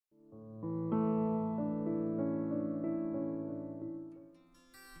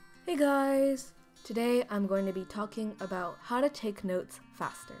Hey guys! Today I'm going to be talking about how to take notes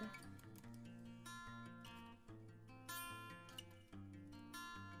faster.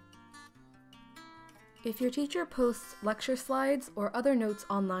 If your teacher posts lecture slides or other notes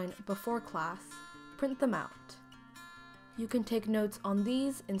online before class, print them out. You can take notes on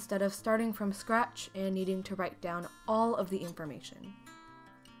these instead of starting from scratch and needing to write down all of the information.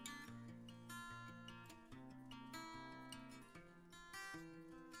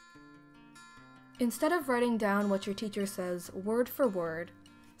 Instead of writing down what your teacher says word for word,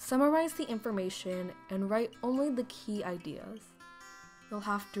 summarize the information and write only the key ideas. You'll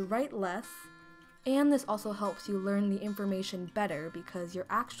have to write less, and this also helps you learn the information better because you're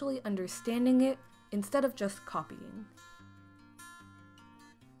actually understanding it instead of just copying.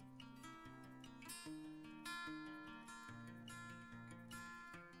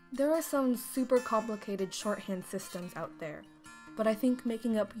 There are some super complicated shorthand systems out there, but I think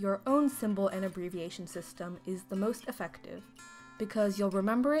making up your own symbol and abbreviation system is the most effective, because you'll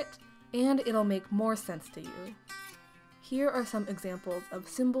remember it and it'll make more sense to you. Here are some examples of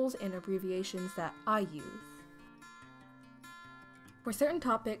symbols and abbreviations that I use. For certain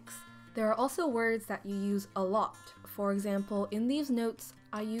topics, there are also words that you use a lot. For example, in these notes,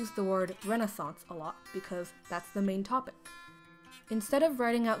 I use the word Renaissance a lot because that's the main topic. Instead of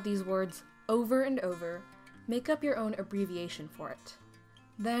writing out these words over and over, make up your own abbreviation for it.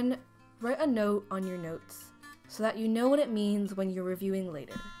 Then, write a note on your notes so that you know what it means when you're reviewing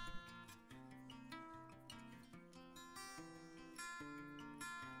later.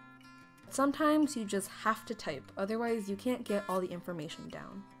 Sometimes you just have to type, otherwise you can't get all the information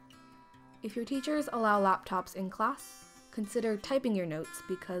down. If your teachers allow laptops in class, consider typing your notes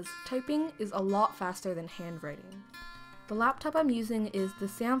because typing is a lot faster than handwriting. The laptop I'm using is the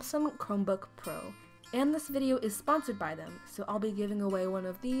Samsung Chromebook Pro, and this video is sponsored by them, so I'll be giving away one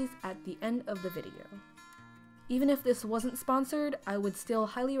of these at the end of the video. Even if this wasn't sponsored, I would still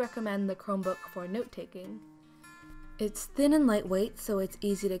highly recommend the Chromebook for note-taking. It's thin and lightweight, so it's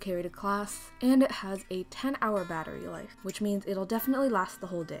easy to carry to class, and it has a 10-hour battery life, which means it'll definitely last the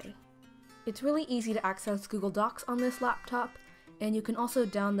whole day. It's really easy to access Google Docs on this laptop, and you can also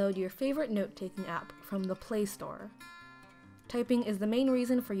download your favorite note-taking app from the Play Store. Typing is the main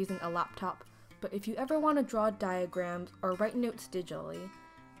reason for using a laptop, but if you ever want to draw diagrams or write notes digitally,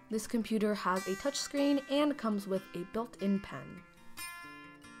 this computer has a touchscreen and comes with a built-in pen.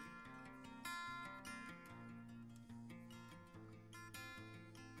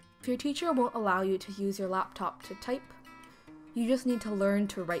 If your teacher won't allow you to use your laptop to type, you just need to learn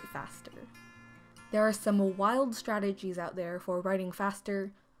to write faster. There are some wild strategies out there for writing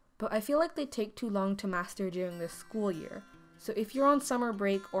faster, but I feel like they take too long to master during this school year. So if you're on summer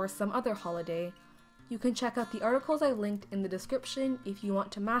break or some other holiday, you can check out the articles I linked in the description if you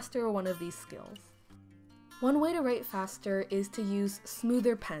want to master one of these skills. One way to write faster is to use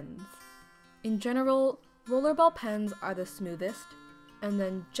smoother pens. In general, rollerball pens are the smoothest, and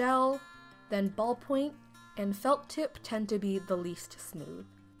then gel, then ballpoint, and felt tip tend to be the least smooth.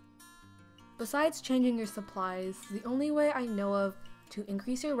 Besides changing your supplies, the only way I know of to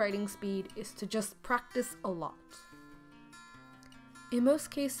increase your writing speed is to just practice a lot. In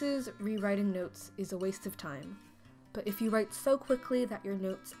most cases, rewriting notes is a waste of time, but if you write so quickly that your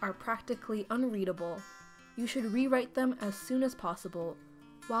notes are practically unreadable, you should rewrite them as soon as possible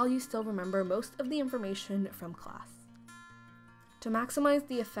while you still remember most of the information from class. To maximize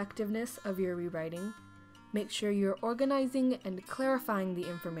the effectiveness of your rewriting, make sure you're organizing and clarifying the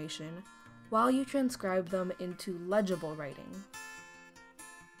information while you transcribe them into legible writing.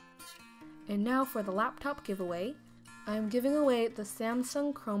 And now for the laptop giveaway. I am giving away the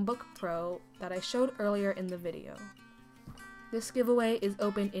Samsung Chromebook Pro that I showed earlier in the video. This giveaway is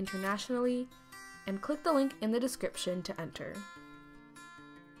open internationally, and click the link in the description to enter.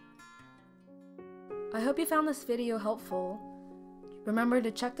 I hope you found this video helpful. Remember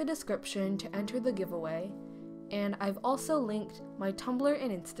to check the description to enter the giveaway, and I've also linked my Tumblr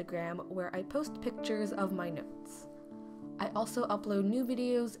and Instagram where I post pictures of my notes. I also upload new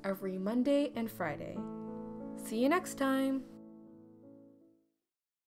videos every Monday and Friday. See you next time!